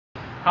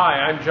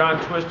Hi, I'm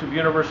John Twist of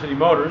University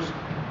Motors,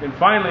 and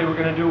finally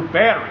we're going to do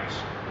batteries.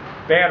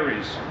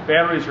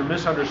 Batteries are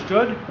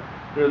misunderstood.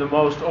 They're the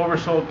most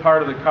oversold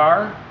part of the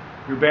car.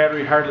 Your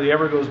battery hardly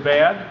ever goes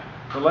bad.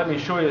 But let me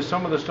show you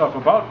some of the stuff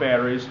about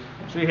batteries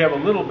so you have a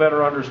little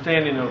better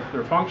understanding of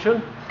their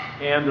function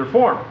and their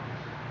form.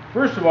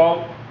 First of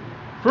all,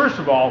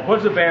 what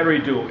does a battery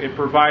do? It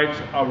provides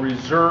a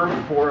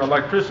reserve for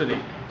electricity.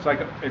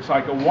 It's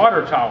like a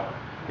water tower.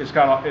 It's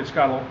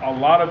got a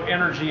lot of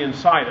energy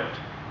inside it.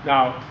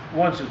 Now,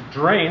 once it's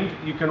drained,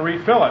 you can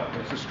refill it.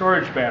 It's a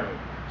storage battery.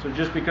 So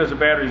just because the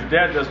battery's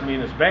dead doesn't mean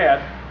it's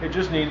bad. It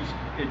just means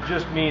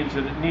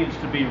that it needs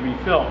to be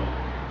refilled.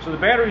 So the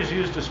battery is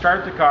used to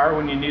start the car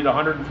when you need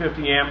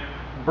 150 amp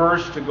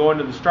burst to go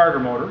into the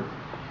starter motor.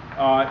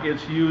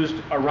 It's used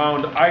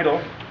around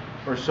idle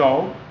or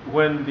so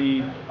when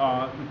the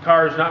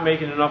car is not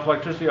making enough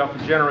electricity off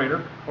the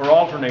generator or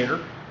alternator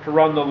to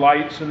run the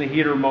lights and the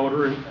heater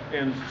motor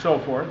and so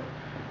forth.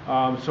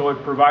 So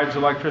it provides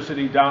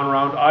electricity down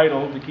around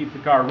idle to keep the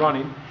car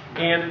running,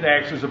 and it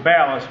acts as a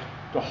ballast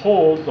to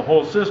hold the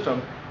whole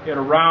system at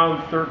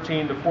around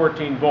 13 to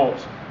 14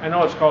 volts. I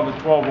know it's called a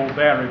 12 volt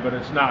battery, but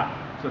it's not.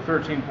 It's a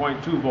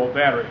 13.2 volt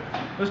battery.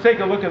 Let's take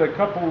a look at a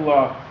couple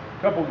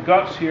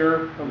guts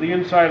here of the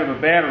inside of a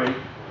battery.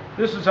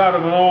 This is out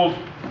of an old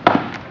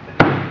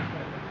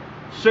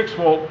 6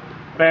 volt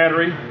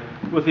battery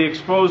with the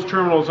exposed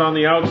terminals on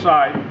the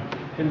outside.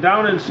 And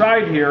down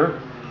inside here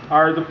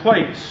are the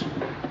plates.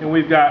 And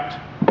we've got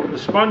the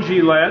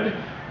spongy lead,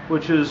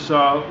 which is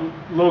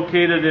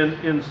located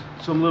in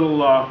some little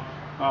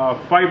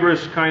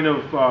fibrous kind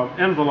of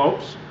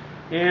envelopes.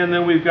 And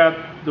then we've got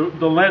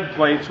the lead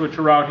plates, which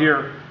are out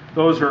here.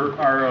 Those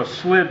are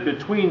slid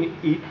between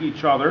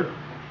each other.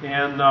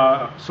 And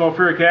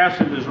sulfuric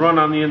acid is run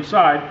on the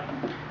inside.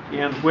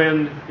 And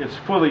when it's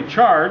fully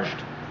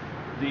charged,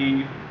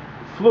 the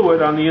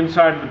fluid on the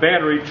inside of the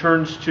battery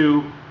turns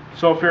to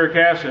sulfuric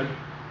acid.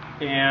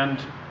 And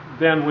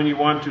then when you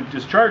want to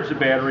discharge the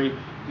battery,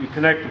 you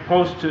connect the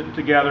posts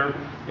together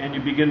and you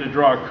begin to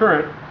draw a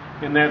current,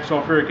 and that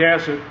sulfuric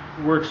acid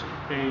works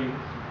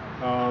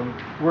on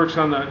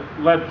the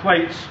lead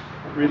plates,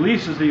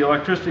 releases the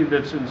electricity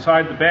that's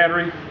inside the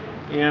battery,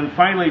 and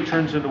finally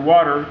turns into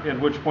water, at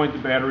which point the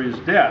battery is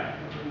dead,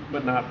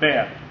 but not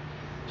bad.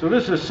 So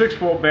this is a 6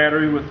 volt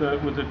battery with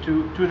the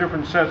two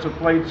different sets of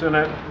plates in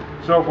it,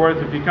 so forth.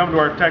 If you come to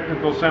our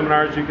technical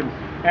seminars, you can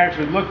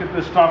actually look at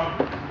this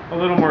stuff a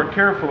little more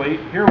carefully.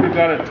 Here we've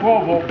got a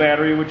 12 volt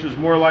battery, which is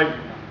more like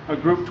a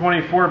Group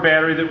 24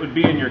 battery that would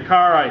be in your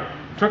car. I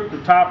took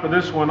the top of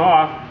this one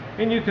off,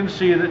 and you can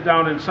see that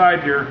down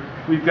inside here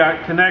we've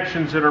got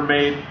connections that are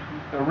made.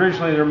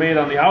 Originally they're made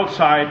on the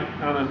outside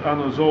on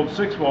those old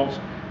 6 volts,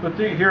 but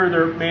here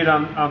they're made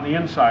on the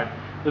inside.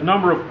 The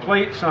number of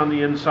plates on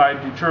the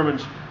inside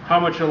determines how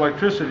much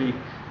electricity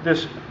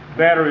this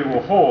battery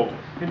will hold.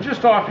 And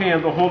just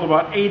offhand, they'll hold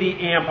about 80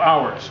 amp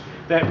hours.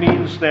 That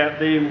means that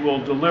they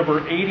will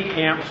deliver 80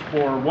 amps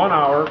for 1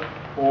 hour,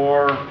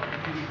 or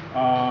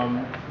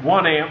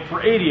 1 amp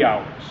for 80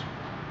 hours.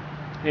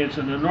 It's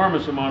an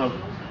enormous amount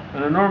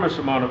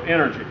of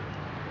energy.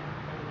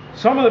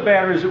 Some of the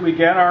batteries that we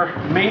get are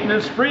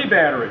maintenance-free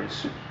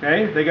batteries.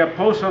 Okay, they got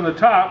posts on the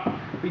top,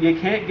 but you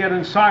can't get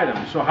inside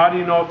them. So how do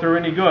you know if they're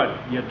any good?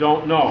 You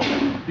don't know.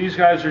 These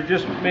guys are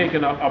just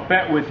making a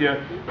bet with you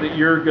that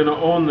you're going to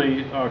own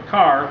the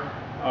car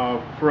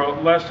for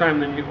less time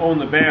than you own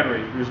the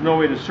battery. There's no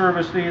way to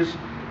service these.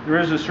 There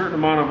is a certain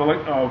amount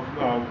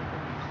of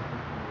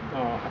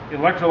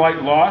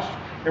electrolyte loss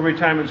every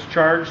time it's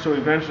charged, so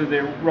eventually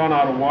they run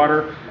out of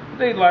water.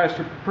 They last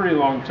a pretty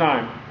long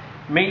time.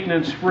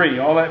 Maintenance free.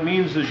 All that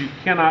means is you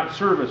cannot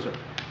service it.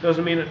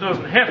 Doesn't mean it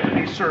doesn't have to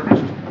be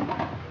serviced.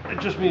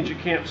 It just means you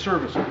can't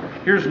service it.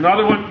 Here's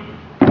another one.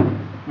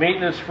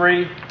 Maintenance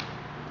free.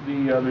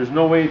 There's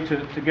no way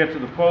to get to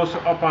the post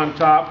up on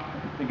top.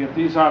 To get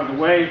these out of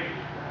the way.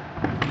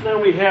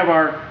 Then we have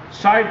our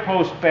side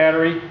post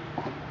battery.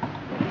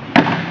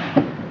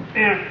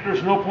 And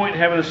there's no point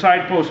in having a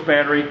side post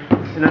battery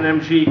in an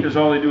MG, because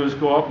all they do is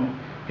go up and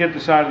hit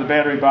the side of the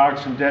battery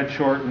box and dead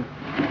short and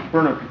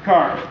burn up your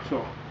car.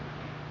 So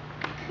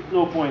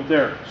no point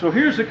there. So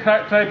here's the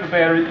type of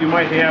battery that you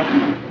might have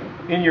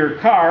in your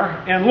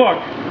car. And look,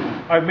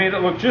 I've made it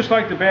look just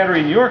like the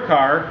battery in your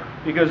car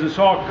because it's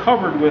all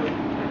covered with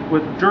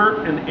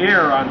dirt and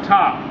air on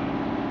top.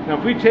 Now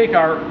if we take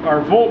our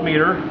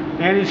voltmeter,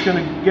 Andy's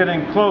going to get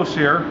in close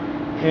here,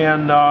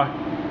 and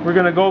we're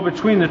going to go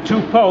between the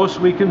two posts.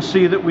 We can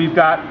see that we've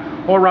got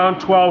around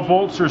 12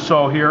 volts or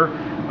so here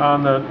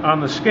on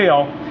the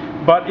scale.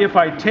 But if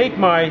I take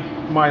my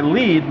one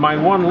lead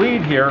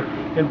here,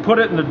 and put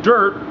it in the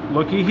dirt,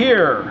 looky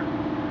here.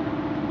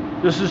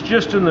 This is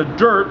just in the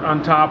dirt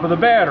on top of the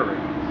battery.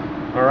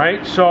 All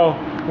right, so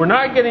we're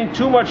not getting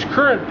too much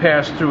current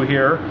passed through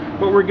here,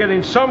 but we're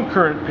getting some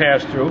current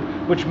passed through,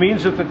 which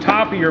means if the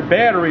top of your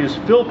battery is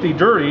filthy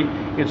dirty,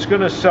 it's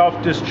going to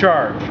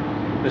self-discharge.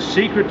 The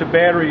secret to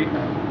battery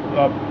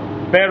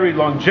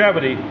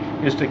longevity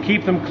is to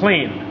keep them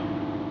clean.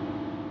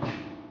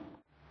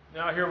 Now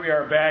Now here we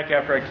are back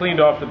after I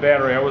cleaned off the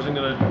battery. I wasn't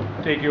going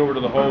to take you over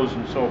to the hose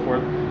and so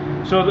forth.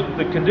 So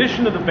the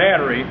condition of the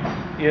battery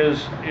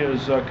is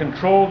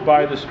controlled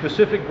by the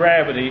specific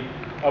gravity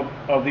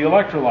of the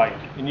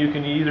electrolyte. And you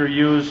can either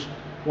use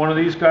one of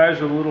these guys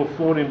with a little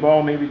floating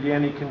ball. Maybe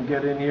Danny can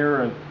get in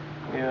here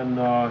and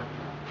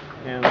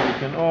we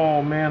can,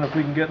 oh man, if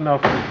we can get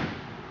enough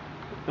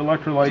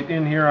electrolyte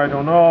in here, I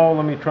don't know.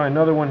 Let me try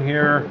another one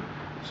here.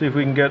 See if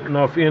we can get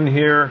enough in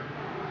here.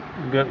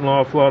 Get an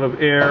awful lot of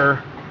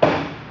air.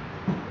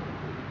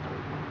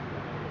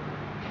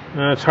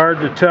 Now it's hard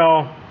to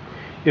tell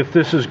if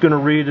this is going to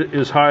read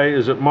as high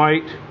as it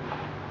might.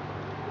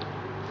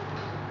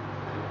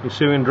 You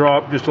see we can draw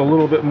up just a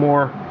little bit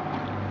more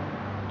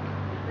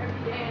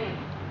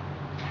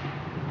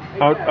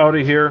out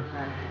of here.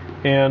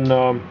 And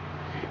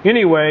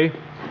anyway,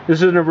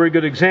 this isn't a very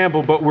good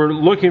example, but we're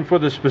looking for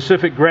the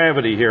specific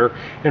gravity here,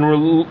 and we're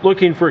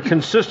looking for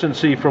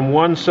consistency from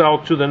one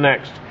cell to the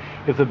next.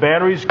 If the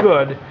battery's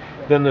good,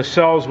 then the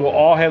cells will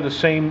all have the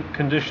same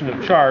condition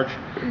of charge,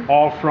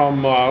 all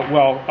from,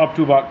 well, up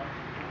to about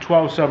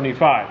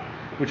 1275,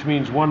 which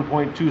means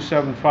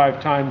 1.275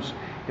 times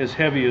as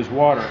heavy as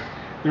water.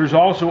 There's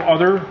also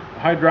other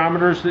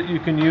hydrometers that you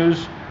can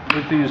use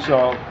with these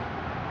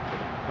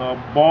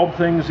bulb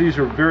things. These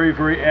are very,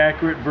 very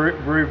accurate,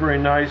 very, very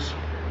nice,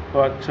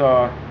 but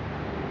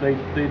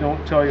they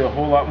don't tell you a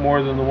whole lot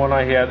more than the one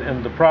I had.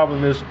 And the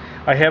problem is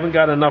I haven't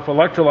got enough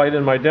electrolyte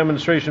in my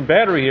demonstration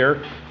battery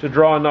here to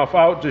draw enough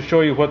out to show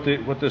you what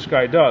this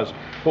guy does.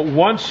 But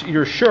once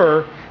you're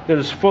sure that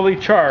it's fully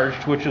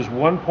charged, which is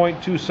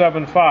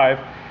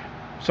 1.275,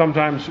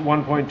 sometimes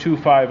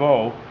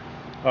 1.250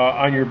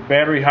 on your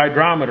battery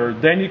hydrometer,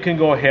 then you can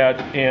go ahead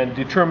and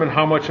determine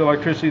how much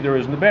electricity there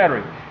is in the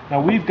battery.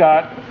 Now we've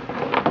got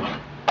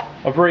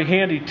a very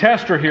handy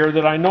tester here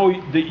that I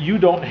know that you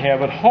don't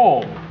have at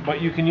home,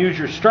 but you can use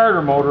your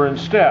starter motor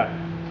instead.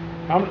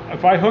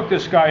 If I hook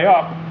this guy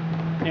up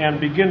and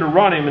begin to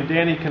run him, and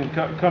Danny can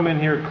come in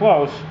here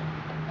close,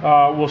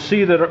 we'll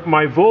see that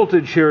my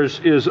voltage here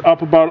is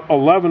up about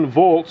 11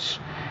 volts,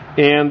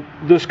 and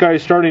this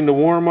guy's starting to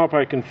warm up.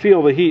 I can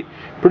feel the heat.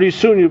 Pretty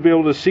soon you'll be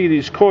able to see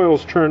these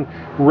coils turn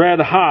red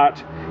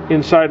hot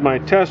inside my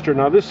tester.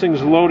 Now this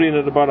thing's loading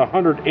at about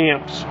 100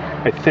 amps,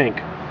 I think.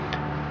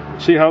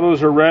 See how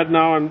those are red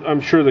now?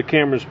 I'm sure the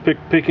camera's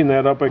picking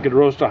that up. I could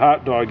roast a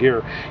hot dog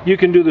here. You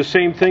can do the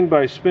same thing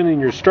by spinning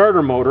your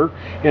starter motor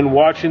and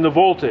watching the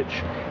voltage.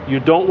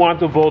 You don't want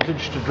the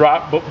voltage to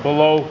drop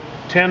below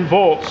 10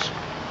 volts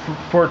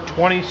for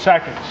 20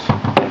 seconds.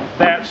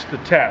 That's the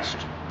test.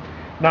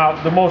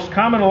 Now, the most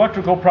common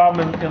electrical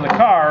problem in the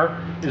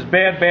car is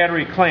bad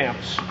battery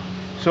clamps.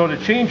 So to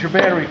change your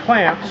battery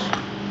clamps,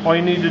 all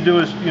you need to do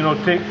is,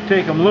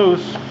 take them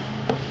loose.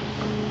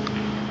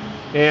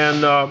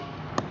 And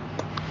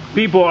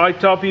I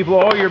tell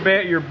people, oh, your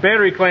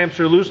battery clamps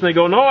are loose, and they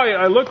go, no,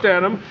 I looked at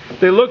them.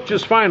 They look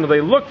just fine. Well,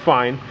 they look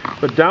fine,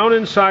 but down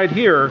inside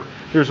here,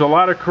 there's a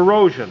lot of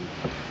corrosion.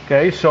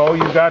 Okay, so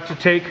you've got to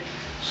take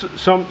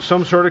some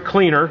sort of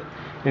cleaner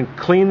and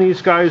clean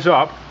these guys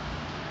up.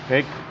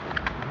 Okay,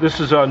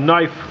 this is a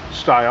knife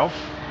style,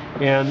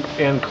 and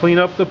clean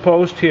up the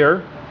post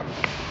here.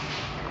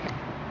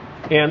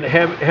 And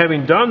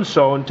having done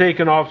so and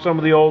taken off some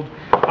of the old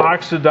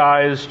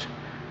oxidized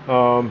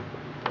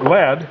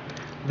lead,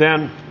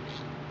 then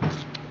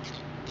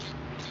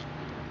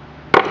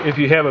if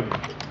you have a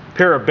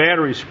pair of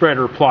battery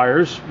spreader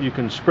pliers, you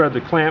can spread the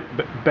clamp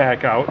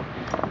back out,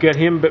 get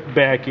him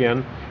back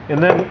in,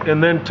 and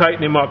then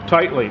tighten him up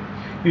tightly.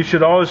 You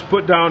should always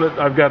put down,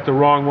 I've got the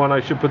wrong one, I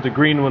should put the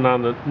green one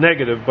on the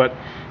negative, but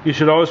you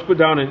should always put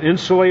down an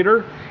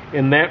insulator,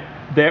 and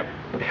that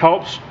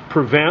helps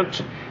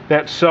prevent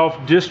that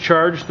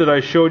self-discharge that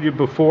I showed you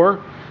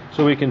before.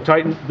 So we can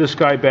tighten this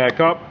guy back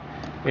up.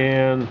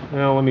 And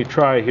now let me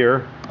try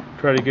here.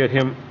 Try to get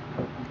him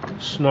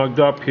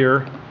snugged up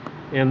here.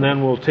 And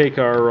then we'll take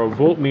our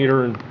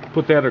voltmeter and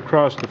put that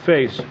across the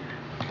face.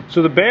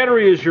 So the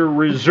battery is your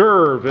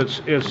reserve.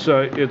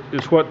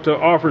 It's what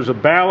offers a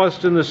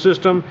ballast in the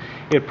system.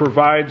 It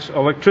provides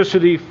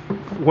electricity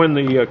when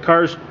the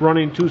car's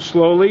running too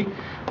slowly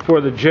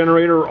for the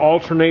generator or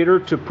alternator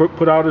to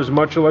put out as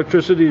much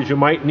electricity as you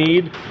might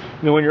need.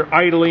 When you're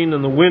idling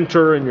in the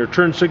winter and your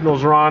turn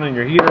signals are on and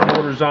your heater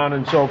motor's on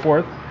and so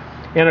forth.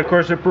 And of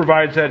course it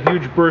provides that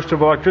huge burst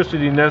of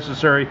electricity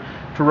necessary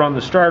to run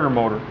the starter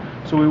motor.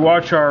 So we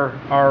watch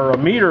our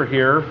meter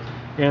here,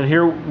 and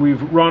here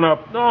we've run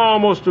up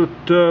almost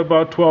to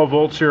about 12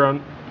 volts here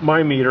on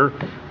my meter.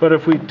 But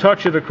if we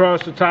touch it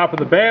across the top of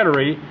the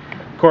battery,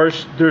 of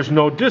course there's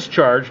no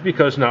discharge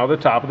because now the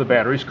top of the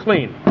battery is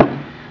clean.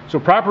 So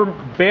proper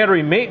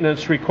battery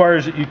maintenance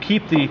requires that you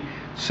keep the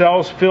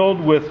cells filled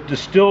with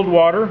distilled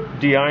water,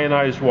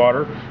 deionized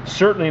water,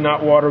 certainly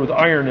not water with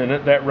iron in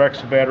it. That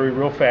wrecks the battery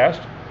real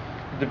fast.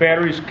 The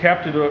battery is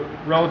kept at a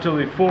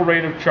relatively full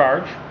rate of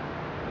charge,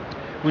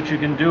 which you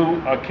can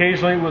do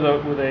occasionally with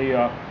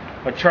a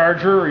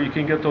charger, or you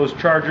can get those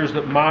chargers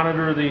that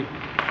monitor the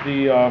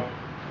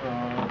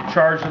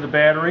charge of the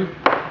battery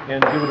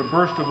and give it a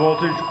burst of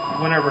voltage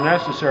whenever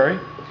necessary.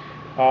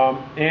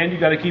 And you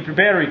got to keep your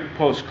battery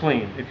post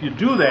clean. If you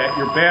do that,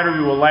 your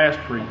battery will last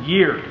for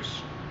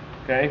years.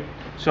 Okay?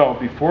 So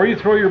before you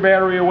throw your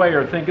battery away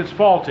or think it's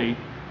faulty,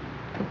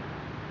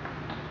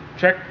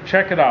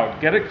 check it out.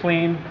 Get it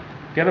clean,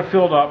 get it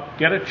filled up,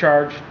 get it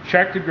charged,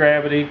 check the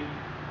gravity,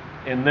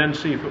 and then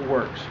see if it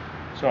works.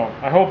 So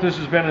I hope this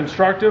has been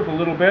instructive a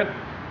little bit.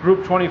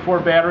 Group 24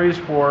 batteries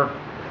for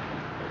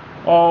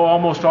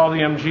almost all the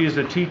MGs,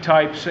 the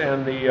T-types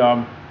and the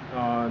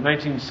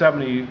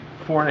 1970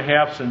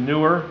 4.5s and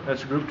newer.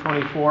 That's Group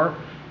 24.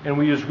 And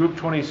we use Group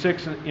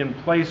 26 in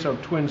place of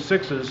twin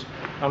 6s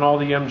on all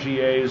the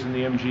MGAs and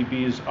the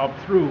MGBs up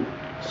through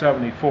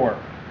 74.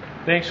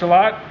 Thanks a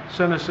lot.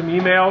 Send us some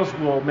emails.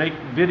 We'll make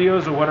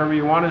videos of whatever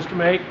you want us to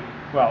make.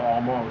 Well,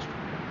 almost.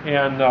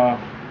 And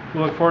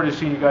we'll look forward to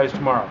seeing you guys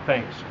tomorrow.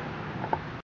 Thanks.